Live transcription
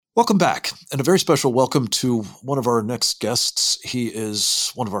Welcome back, and a very special welcome to one of our next guests. He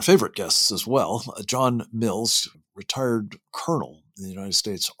is one of our favorite guests as well, John Mills, retired colonel in the United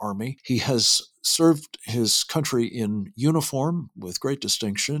States Army. He has served his country in uniform with great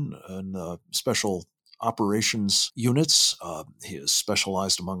distinction and special operations units. He is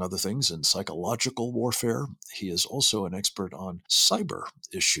specialized, among other things, in psychological warfare. He is also an expert on cyber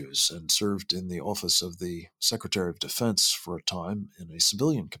issues and served in the office of the Secretary of Defense for a time in a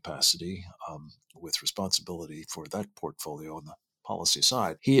civilian capacity, with responsibility for that portfolio on the policy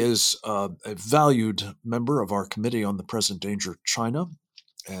side. He is a valued member of our Committee on the Present Danger China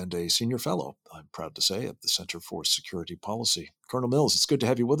and a senior fellow, I'm proud to say, at the Center for Security Policy. Colonel Mills, it's good to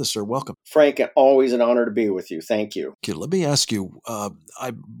have you with us, sir. Welcome. Frank, always an honor to be with you. Thank you. Okay, let me ask you,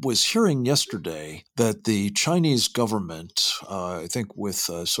 I was hearing yesterday that the Chinese government, I think with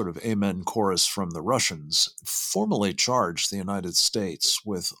a sort of amen chorus from the Russians, formally charged the United States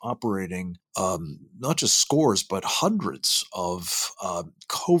with operating not just scores, but hundreds of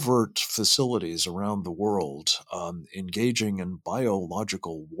covert facilities around the world engaging in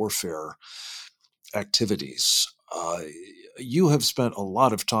biological warfare activities. You have spent a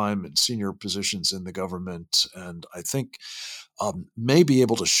lot of time in senior positions in the government, and I think may be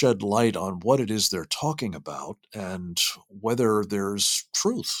able to shed light on what it is they're talking about and whether there's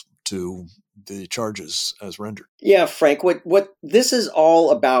truth to the charges as rendered. Yeah, Frank, what this is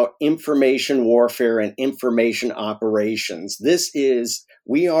all about: information warfare and information operations.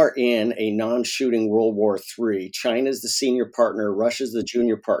 We are in a non-shooting World War III. China's the senior partner, Russia's the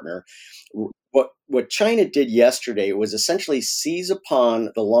junior partner. What China did yesterday was essentially seize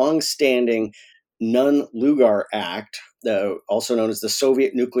upon the long-standing Nunn-Lugar Act, also known as the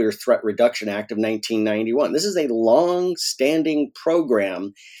Soviet Nuclear Threat Reduction Act of 1991. This is a long-standing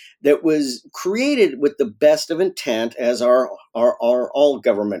program that was created with the best of intent, as are all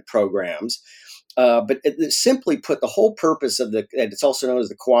government programs. But simply put, the whole purpose of and it's also known as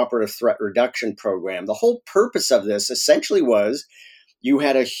the Cooperative Threat Reduction Program. The whole purpose of this essentially was you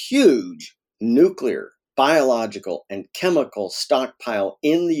had a huge nuclear, biological, and chemical stockpile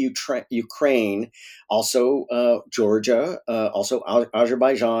in the Ukraine, also Georgia, also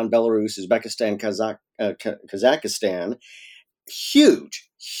Azerbaijan, Belarus, Uzbekistan, Kazakhstan. Huge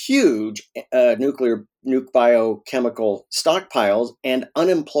nuclear, biochemical stockpiles and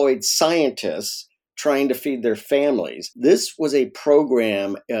unemployed scientists trying to feed their families. This was a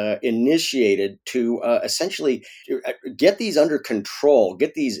program initiated to essentially get these under control,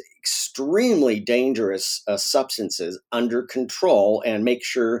 get these extremely dangerous substances under control, and make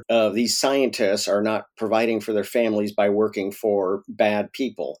sure these scientists are not providing for their families by working for bad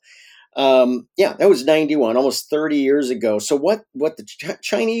people. That was 91, almost 30 years ago. So what the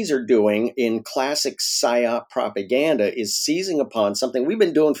Chinese are doing in classic PSYOP propaganda is seizing upon something we've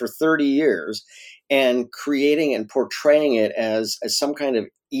been doing for 30 years and creating and portraying it as some kind of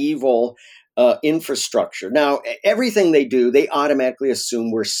evil infrastructure. Now, everything they do, they automatically assume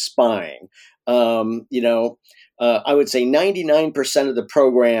we're spying. I would say 99% of the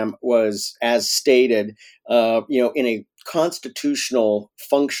program was, as stated, in a constitutional,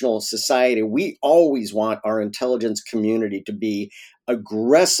 functional society, we always want our intelligence community to be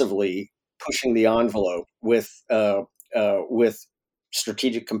aggressively pushing the envelope with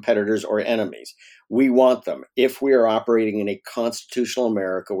strategic competitors or enemies. We want them. If we are operating in a constitutional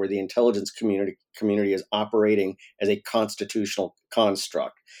America where the intelligence community is operating as a constitutional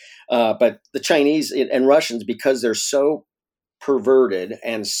construct. But the Chinese and Russians, because they're so perverted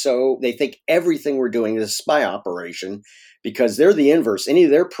and so they think everything we're doing is a spy operation, because they're the inverse. Any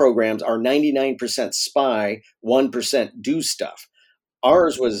of their programs are 99% spy, 1% do stuff.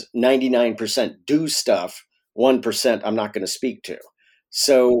 Ours was 99% do stuff, 1% I'm not going to speak to.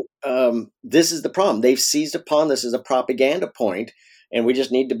 So this is the problem. They've seized upon this as a propaganda point, and we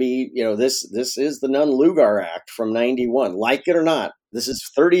just need to be, this is the Nunn-Lugar Act from 91. Like it or not, this is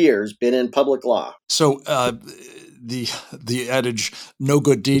 30 years, been in public law. So the adage, no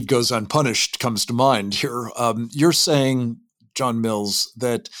good deed goes unpunished, comes to mind here. You're saying, John Mills,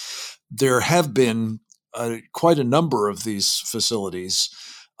 that there have been quite a number of these facilities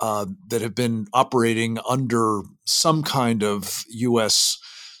that have been operating under some kind of U.S.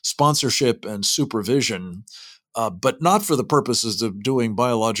 sponsorship and supervision, but not for the purposes of doing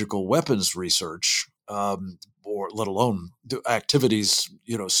biological weapons research, or let alone activities,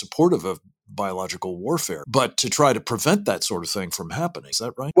 supportive of biological warfare, but to try to prevent that sort of thing from happening. Is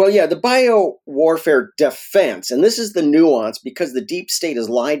that right? Well, yeah, the biowarfare defense, and this is the nuance, because the deep state has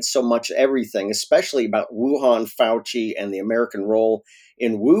lied so much everything, especially about Wuhan, Fauci, and the American role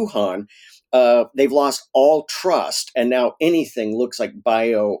in Wuhan. they've lost all trust, and now anything looks like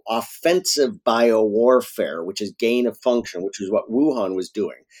offensive bio warfare, which is gain of function, which is what Wuhan was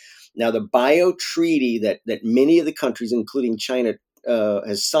doing. Now, the bio treaty that many of the countries, including China,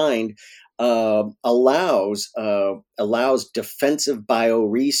 has signed allows defensive bio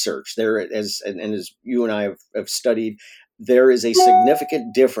research. As you and I have studied, there is a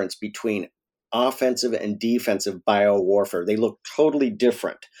significant difference between offensive and defensive bio warfare. They look totally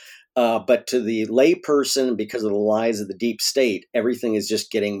different. But to the layperson, because of the lies of the deep state, everything is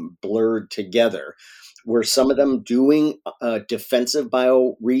just getting blurred together. Were some of them doing defensive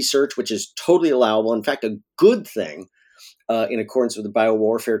bio research, which is totally allowable, in fact, a good thing in accordance with the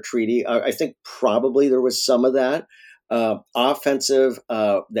biowarfare treaty? I think probably there was some of that. Offensive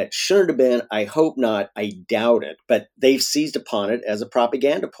that shouldn't have been. I hope not. I doubt it. But they've seized upon it as a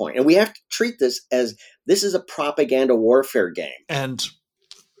propaganda point. And we have to treat this is a propaganda warfare game. And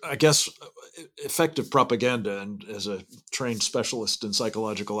I guess effective propaganda, and as a trained specialist in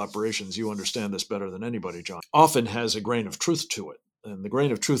psychological operations, you understand this better than anybody, John, often has a grain of truth to it. And the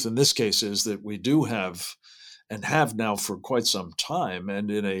grain of truth in this case is that we do have, and have now for quite some time,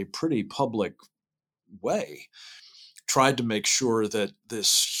 and in a pretty public way, tried to make sure that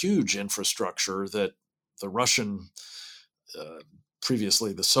this huge infrastructure that the Russian,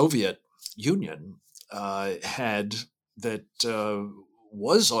 previously the Soviet Union, had, that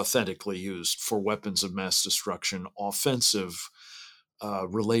was authentically used for weapons of mass destruction, offensive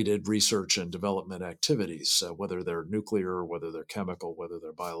related research and development activities, whether they're nuclear, whether they're chemical, whether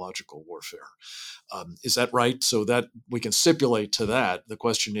they're biological warfare. Is that right? So that we can stipulate to that. The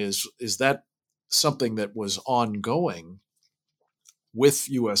question is that something that was ongoing with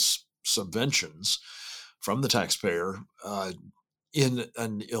U.S. subventions from the taxpayer in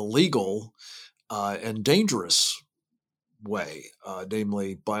an illegal and dangerous way,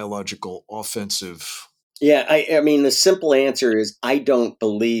 namely biological offensive? Yeah, I mean, the simple answer is I don't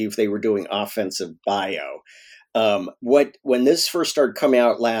believe they were doing offensive bio. When this first started coming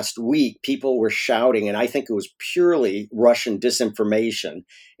out last week, people were shouting, and I think it was purely Russian disinformation.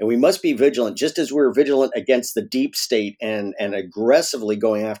 And we must be vigilant, just as we're vigilant against the deep state and aggressively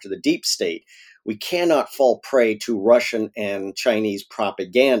going after the deep state. We cannot fall prey to Russian and Chinese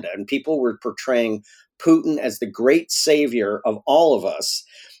propaganda. And people were portraying Putin as the great savior of all of us,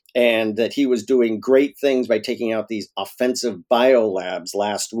 and that he was doing great things by taking out these offensive biolabs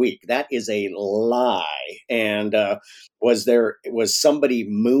last week. That is a lie. And was somebody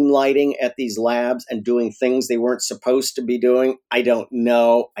moonlighting at these labs and doing things they weren't supposed to be doing? I don't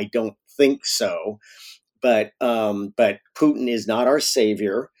know. I don't think so. But Putin is not our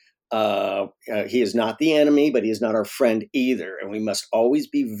savior. He is not the enemy, but he is not our friend either. And we must always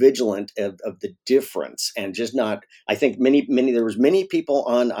be vigilant of the difference, and just not. I think there was many people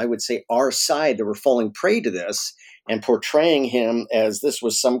on, I would say, our side that were falling prey to this and portraying him as this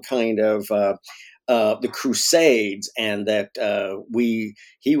was some kind of the Crusades, and that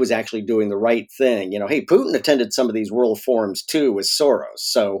he was actually doing the right thing. Hey, Putin attended some of these world forums too with Soros,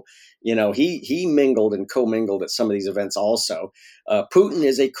 so. He mingled and commingled at some of these events also. Putin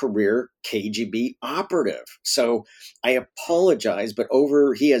is a career KGB operative. So I apologize, but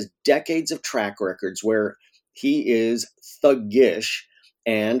he has decades of track records where he is thuggish,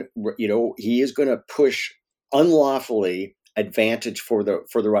 and he is going to push unlawfully advantage for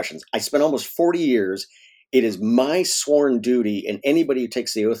the Russians. I spent almost 40 years. It is my sworn duty, and anybody who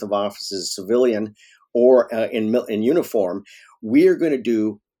takes the oath of office as a civilian or in uniform, we're going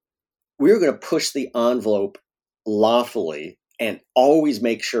to push the envelope lawfully and always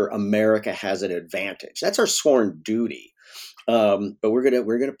make sure America has an advantage. That's our sworn duty. But we're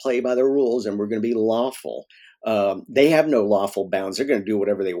gonna play by the rules, and we're gonna be lawful. They have no lawful bounds. They're going to do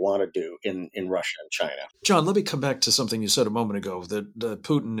whatever they want to do in Russia and China. John, let me come back to something you said a moment ago, that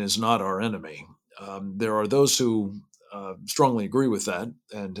Putin is not our enemy. There are those who strongly agree with that,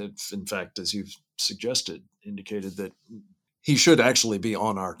 and have, in fact, as you've suggested, indicated that he should actually be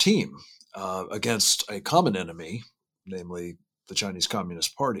on our team against a common enemy, namely the Chinese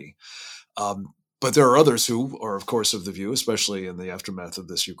Communist Party. But there are others who are, of course, of the view, especially in the aftermath of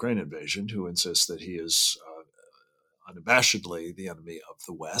this Ukraine invasion, who insist that he is unabashedly the enemy of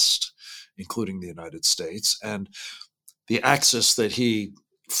the West, including the United States. And the axis that he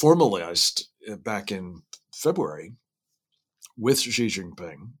formalized back in February with Xi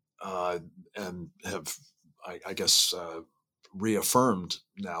Jinping and have, I guess, reaffirmed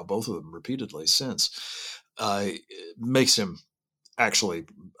now, both of them repeatedly since, makes him actually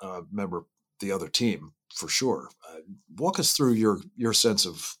member the other team for sure. Walk us through your sense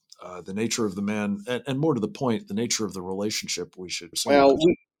of the nature of the man, and more to the point, the nature of the relationship we should. Well,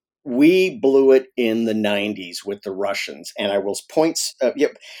 We blew it in the 90s with the Russians. And I will point,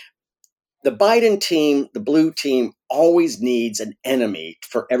 the Biden team, the blue team, always needs an enemy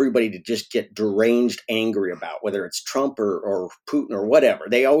for everybody to just get deranged angry about, whether it's Trump or Putin or whatever.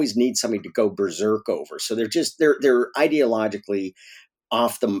 They always need somebody to go berserk over. So they're ideologically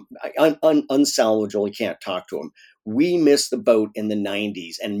off the unsalvageable. You can't talk to them. We missed the boat in the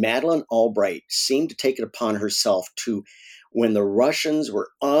 90s, and Madeleine Albright seemed to take it upon herself to, when the Russians were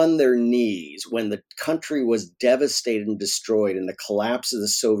on their knees, when the country was devastated and destroyed in the collapse of the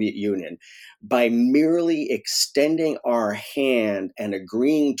Soviet Union, by merely extending our hand and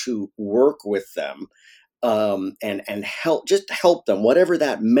agreeing to work with them, and help them, whatever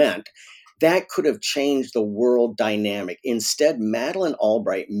that meant, that could have changed the world dynamic. Instead, Madeleine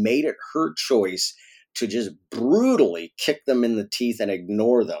Albright made it her choice to just brutally kick them in the teeth and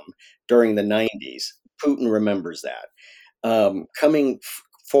ignore them during the 90s. Putin remembers that. Coming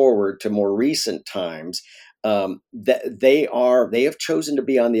forward to more recent times, that they have chosen to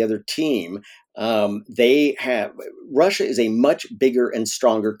be on the other team. Russia is a much bigger and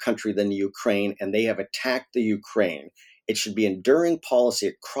stronger country than the Ukraine, and they have attacked the Ukraine. It should be enduring policy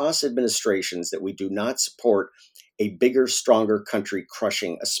across administrations that we do not support a bigger, stronger country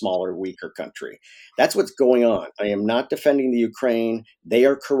crushing a smaller, weaker country. That's what's going on. I am not defending the Ukraine. They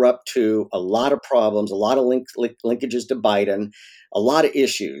are corrupt too. A lot of problems, a lot of linkages to Biden, a lot of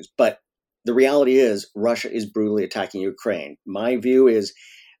issues. But the reality is Russia is brutally attacking Ukraine. My view is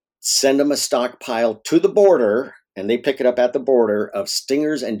send them a stockpile to the border, and they pick it up at the border, of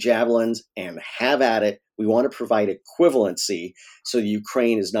Stingers and Javelins, and have at it. We want to provide equivalency so the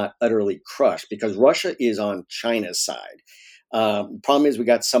Ukraine is not utterly crushed, because Russia is on China's side. The problem is we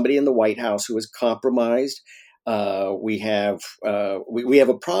got somebody in the White House who is compromised. We have a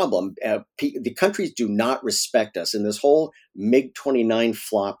problem. The countries do not respect us, and this whole MiG-29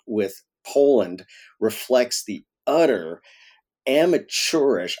 flop with Poland reflects the utter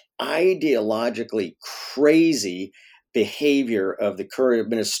amateurish, ideologically crazy behavior of the current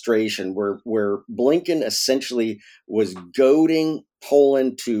administration, where Blinken essentially was goading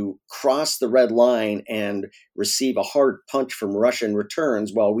Poland to cross the red line and receive a hard punch from Russian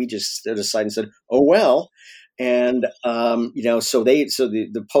returns, while we just stood aside and said, "Oh well." And so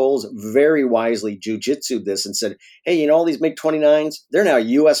the Poles very wisely jujitsu'd this and said, "Hey, all these MiG-29s, they're now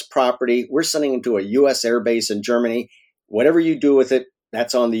U.S. property. We're sending them to a U.S. airbase in Germany. Whatever you do with it,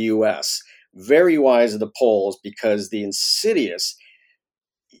 that's on the U.S." Very wise of the Poles, because the insidious,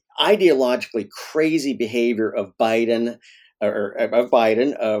 ideologically crazy behavior of Biden, of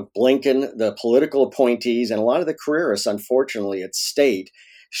Blinken, the political appointees, and a lot of the careerists, unfortunately, at state,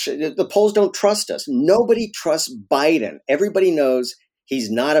 the Poles don't trust us. Nobody trusts Biden. Everybody knows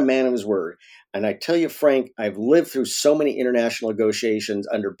he's not a man of his word. And I tell you, Frank, I've lived through so many international negotiations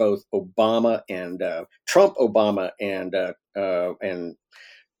under both Obama and Trump, Obama and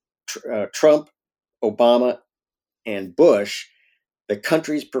Trump, Obama, and Bush. The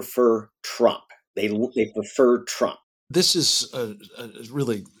countries prefer Trump. They prefer Trump. This is a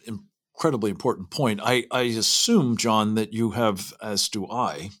really incredibly important point. I assume, John, that you have, as do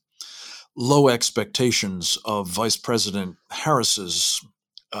I, low expectations of Vice President Harris's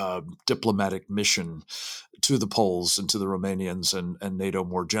diplomatic mission to the Poles and to the Romanians and NATO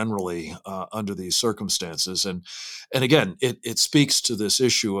more generally under these circumstances. And again, it speaks to this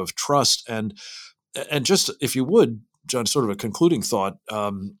issue of trust. And just, if you would, John, sort of a concluding thought,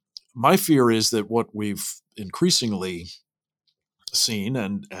 my fear is that what we've increasingly seen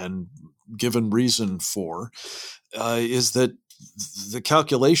and given reason for is that the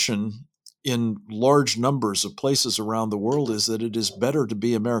calculation in large numbers of places around the world is that it is better to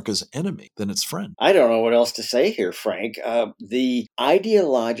be America's enemy than its friend. I don't know what else to say here, Frank. The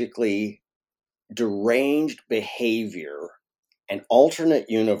ideologically deranged behavior and alternate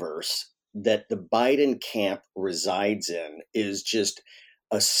universe that the Biden camp resides in is just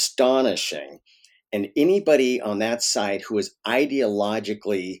astonishing. And anybody on that side who is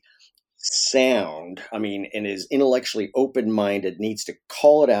ideologically sound, and is intellectually open-minded, needs to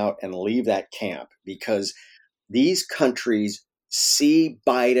call it out and leave that camp, because these countries see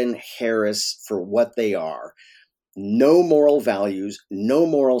Biden, Harris for what they are. No moral values, no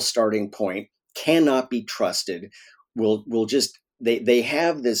moral starting point, cannot be trusted. They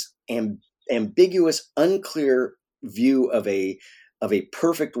have this ambiguous, unclear view of a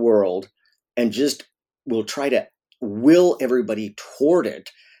perfect world, and just will try to will everybody toward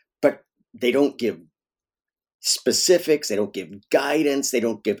it. But they don't give specifics, they don't give guidance, they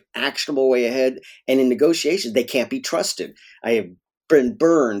don't give actionable way ahead. And in negotiations, they can't be trusted. I have been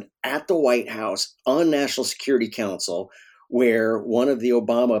burned at the White House on National Security Council where one of the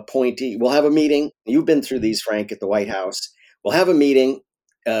Obama appointee will have a meeting. You've been through these, Frank, at the White House. We'll have a meeting.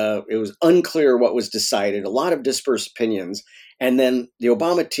 It was unclear what was decided, a lot of dispersed opinions. And then the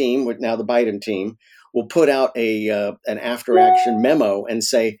Obama team, now the Biden team, will put out an after action memo and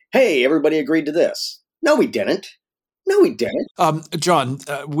say, hey, everybody agreed to this. No, we didn't. No, we didn't. John,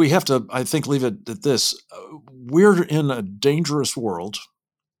 we have to, I think, leave it at this. We're in a dangerous world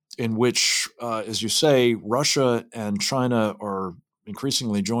in which, as you say, Russia and China are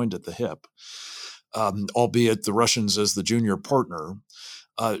increasingly joined at the hip, albeit the Russians as the junior partner.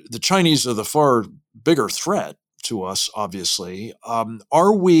 The Chinese are the far bigger threat to us, obviously.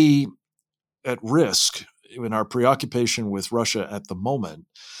 Are we at risk in our preoccupation with Russia at the moment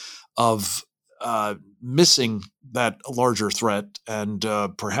of missing that larger threat and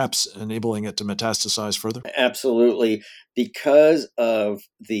perhaps enabling it to metastasize further? Absolutely. Because of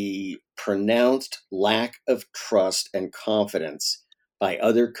the pronounced lack of trust and confidence by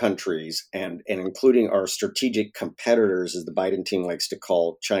other countries, and including our strategic competitors, as the Biden team likes to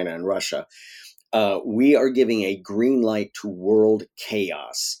call China and Russia, we are giving a green light to world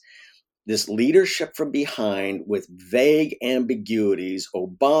chaos. This leadership from behind with vague ambiguities,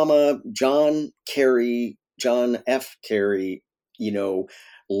 Obama, John F. Kerry,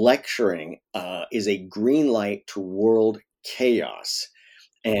 lecturing is a green light to world chaos.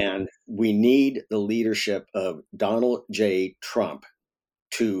 And we need the leadership of Donald J. Trump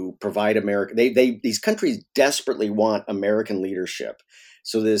to provide America. These countries desperately want American leadership.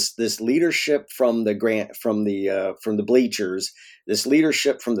 So this leadership from the bleachers, this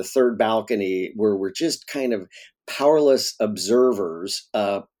leadership from the third balcony, where we're just kind of powerless observers.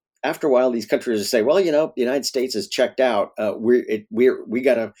 After a while, these countries will say, "Well, the United States is checked out. We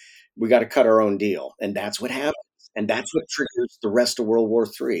gotta cut our own deal," and that's what happens. And that's what triggers the rest of World War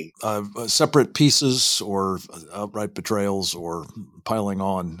III. Separate pieces or outright betrayals or piling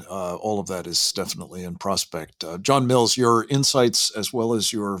on, all of that is definitely in prospect. John Mills, your insights as well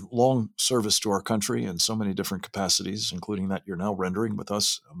as your long service to our country in so many different capacities, including that you're now rendering with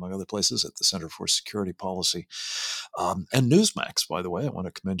us, among other places, at the Center for Security Policy. And Newsmax, by the way, I want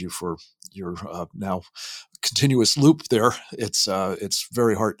to commend you for your now continuous loop there. It's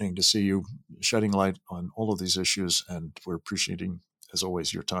very heartening to see you shedding light on all of these issues, and we're appreciating, as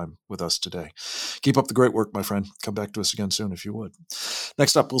always, your time with us today. Keep up the great work, my friend. Come back to us again soon if you would.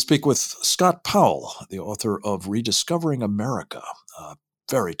 Next up, we'll speak with Scott Powell, the author of Rediscovering America, a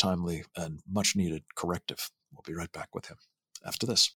very timely and much needed corrective. We'll be right back with him after this.